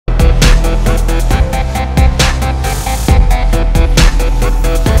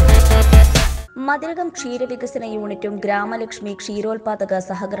മതിലകം ക്ഷീരവികസന യൂണിറ്റും ഗ്രാമലക്ഷ്മി ക്ഷീരോത്പാദക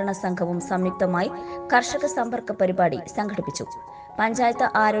സഹകരണ സംഘവും സംയുക്തമായി കർഷക സമ്പർക്ക പരിപാടി സംഘടിപ്പിച്ചു. പഞ്ചായത്ത്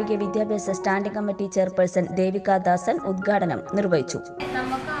ആരോഗ്യ വിദ്യാഭ്യാസ സ്റ്റാൻഡിംഗ് കമ്മിറ്റി ചെയർപേഴ്സൺ ദേവിക ദാസൻ ഉദ്ഘാടനം നിർവഹിച്ചു.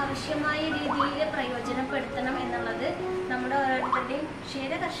 നമുക്ക് ആവശ്യമായ രീതിയിൽ പ്രയോജനപ്പെടുത്തണം എന്നുള്ളത് നമ്മുടെ ഓരോരുത്തരുടെയും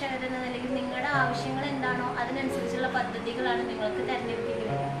ക്ഷീര കർഷകർ എന്ന നിലയിൽ നിങ്ങളുടെ ആവശ്യങ്ങൾ എന്താണോ അതിനനുസരിച്ചുള്ള പദ്ധതികളാണ് നിങ്ങൾക്ക് തിരഞ്ഞെടുക്കേണ്ടി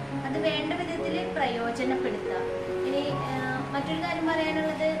വരിക. അത് വേണ്ട വിധത്തിൽ പ്രയോജനപ്പെടുത്തുക. ഇനി മറ്റൊരു കാര്യം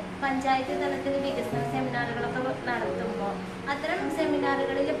പറയാനുള്ളത്, പഞ്ചായത്ത് തലത്തിൽ വികസന സെമിനാറുകളൊക്കെ നടത്തുമ്പോൾ അത്തരം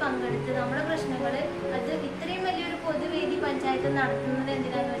സെമിനാറുകളിൽ പങ്കെടുത്ത് നമ്മുടെ പ്രശ്നങ്ങൾ അത് ഇത്രയും വലിയൊരു പൊതുവേദി പഞ്ചായത്ത് നടത്തുന്നത്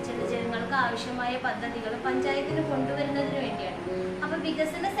എന്തിനാന്ന് വെച്ചാൽ ജനങ്ങൾക്ക് ആവശ്യമായ പദ്ധതികൾ പഞ്ചായത്തിന് കൊണ്ടുവരുന്നതിന് വേണ്ടിയാണ്. അപ്പോൾ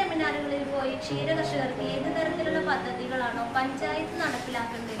വികസന സെമിനാറുകളിൽ പോയി ക്ഷീര കർഷകർക്ക് ഏത് തരത്തിലുള്ള പദ്ധതികളാണോ പഞ്ചായത്ത്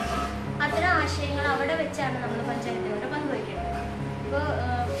നടപ്പിലാക്കേണ്ടത് അത്തരം ആശയങ്ങൾ അവിടെ വെച്ചാണ് നമ്മൾ പഞ്ചായത്തിനോട് പങ്കുവയ്ക്കേണ്ടത്. ഇപ്പോൾ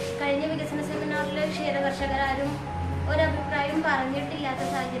കഴിഞ്ഞ വികസന സെമിനാറിൽ ക്ഷീര കർഷകരാരും ഒരഭിപ്രായം പറഞ്ഞിട്ടില്ലാത്ത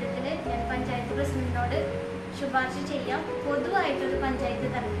സാഹചര്യത്തിൽ ഞാൻ പഞ്ചായത്ത് പ്രസിഡന്റിനോട് ശുപാർശ ചെയ്യാം, പൊതുവായിട്ടൊരു പഞ്ചായത്ത്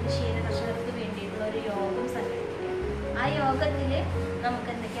തലത്തിൽ ക്ഷീര കർഷകർക്ക് വേണ്ടിയിട്ടുള്ള ഒരു യോഗം സംഘടിപ്പിക്കുക. ആ യോഗത്തിൽ നമുക്ക്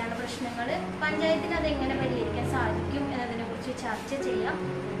എന്തൊക്കെയാണ് പ്രശ്നങ്ങൾ, പഞ്ചായത്തിന് അതെങ്ങനെ പരിഹരിക്കാൻ സാധിക്കും എന്നതിനെക്കുറിച്ച് ചർച്ച ചെയ്യാം.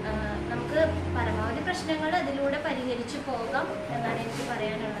 നമുക്ക് പരമാവധി പ്രശ്നങ്ങൾ അതിലൂടെ പരിഹരിച്ചു പോകാം എന്നാണ് എനിക്ക്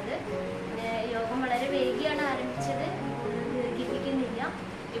പറയാനുള്ളത്. യോഗം വളരെ വേഗിയാണ് ആരംഭിച്ചത്, ദീർഘിപ്പിക്കുന്നില്ല.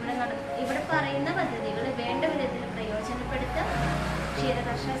 ഇവിടെ പറയുന്ന പദ്ധതികൾ വേണ്ട വിധത്തിൽ പ്രയോജനപ്പെടുത്താം. ക്ഷീര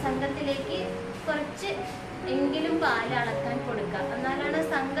കർഷക സംഘത്തിലേക്ക് കുറച്ച് എങ്കിലും പാൽ അളക്കാൻ കൊടുക്കുക. എന്നാലാണ്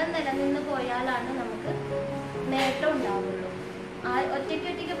സംഘം നിലനിന്ന് പോയാലാണ് നമുക്ക് നേട്ടം ഉണ്ടാവുള്ളൂ.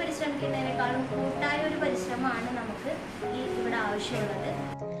 ഒറ്റയ്ക്ക് പരിശ്രമിക്കുന്നതിനേക്കാളും കൂട്ടായ ഒരു പരിശ്രമമാണ് നമുക്ക് ഇവിടെ ആവശ്യമുള്ളത്.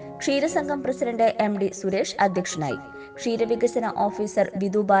 ക്ഷീരസംഘം പ്രസിഡന്റ് MD സുരേഷ് അധ്യക്ഷനായി. ക്ഷീരവികസന ഓഫീസർ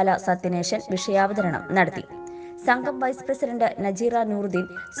വിധുബാല സത്യനേശൻ വിഷയാവതരണം നടത്തി. സംഘം vice president Najeera Nooruddeen,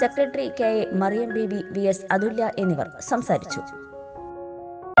 secretary KA Mariyam baby, VS അതുല്യ എന്നിവർ സംസാരിച്ചു.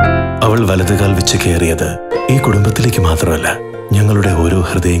 അവൾ വലതുകാൽ വെച്ച് കയറിയത് ഈ കുടുംബത്തിലേക്ക് മാത്രമല്ല, ഞങ്ങളുടെ ഓരോ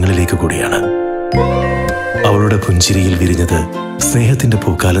ഹൃദയങ്ങളിലേക്ക് കൂടിയാണ്. അവളുടെ പുഞ്ചിരിയിൽ വിരിഞ്ഞത് സ്നേഹത്തിന്റെ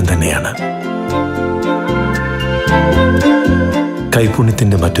പൂക്കാലം തന്നെയാണ്.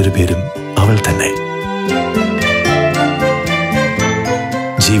 കൈപുണ്യത്തിന്റെ മറ്റൊരു പേരും അവൾ തന്നെ.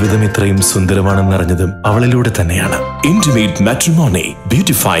 ജീവിതം ഇത്രയും സുന്ദരമാണെന്നറിഞ്ഞതും അവളിലൂടെ തന്നെയാണ്. Intimate matrimony,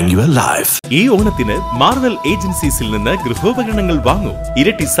 beautifying your life. ഈ ഓണത്തിന് മാർവൽ ഏജൻസീസിൽ നിന്ന് ഗൃഹോപകരണങ്ങൾ വാങ്ങൂ,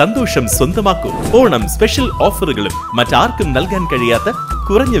 ഇരട്ടി സന്തോഷം സ്വന്തമാക്കൂ. ഓണം സ്പെഷ്യൽ ഓഫറുകളും മറ്റാർക്കും നൽകാൻ കഴിയാത്ത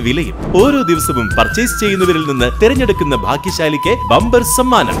കുറഞ്ഞ വിലയും. ഓരോ ദിവസവും പർച്ചേസ് ചെയ്യുന്നവരിൽ നിന്ന് തിരഞ്ഞെടുക്കുന്ന ഭാഗ്യശാലിക്ക് ബമ്പർ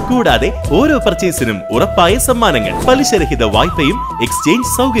സമ്മാനം. കൂടാതെ ഓരോ പർച്ചേസിനും ഉറപ്പായ സമ്മാനങ്ങൾ, പലിശരഹിത വായ്പയും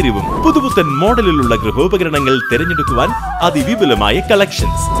എക്സ്ചേഞ്ച് സൗകര്യവും. പുതുപുത്തൻ മോഡലിലുള്ള ഗൃഹോപകരണങ്ങൾ തിരഞ്ഞെടുക്കുവാൻ അതിവിപുലമായ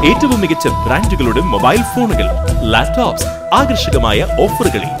കളക്ഷൻസ്, ഏറ്റവും മികച്ച ബ്രാൻഡുകളുടെ മൊബൈൽ ഫോണുകൾ, ലാപ്ടോപ്സ്, ആകർഷകമായ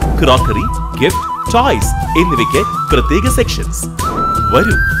ഓഫറുകളിൽ ക്രോക്കറി, ഗിഫ്റ്റ്, ടോയ്സ് എന്നിവയ്ക്ക് പ്രത്യേക സെക്ഷൻസ്.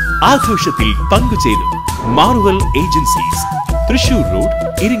 വരൂ, ആഘോഷത്തിൽ പങ്കുചേരും. Marvel agencies, Thrissur Road,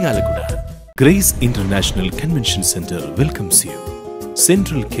 Iringalakkuda. Grace International Convention Center welcomes you.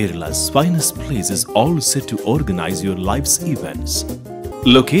 Central Kerala's finest place is all set to organize your life's events.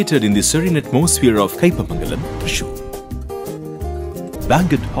 Located in the serene atmosphere of Kaipamangalam, Thrissur.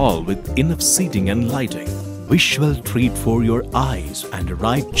 Banquet hall with enough seating and lighting. Visual treat for your eyes and a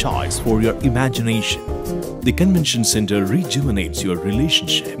right choice for your imagination. The convention center rejuvenates your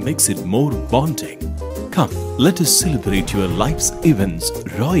relationship, makes it more bonding. Come, let us celebrate your life's events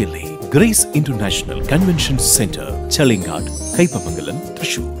royally. Grace International Convention Center, Chalingad, Kaipamangalam,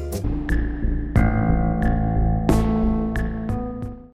 Thrissur.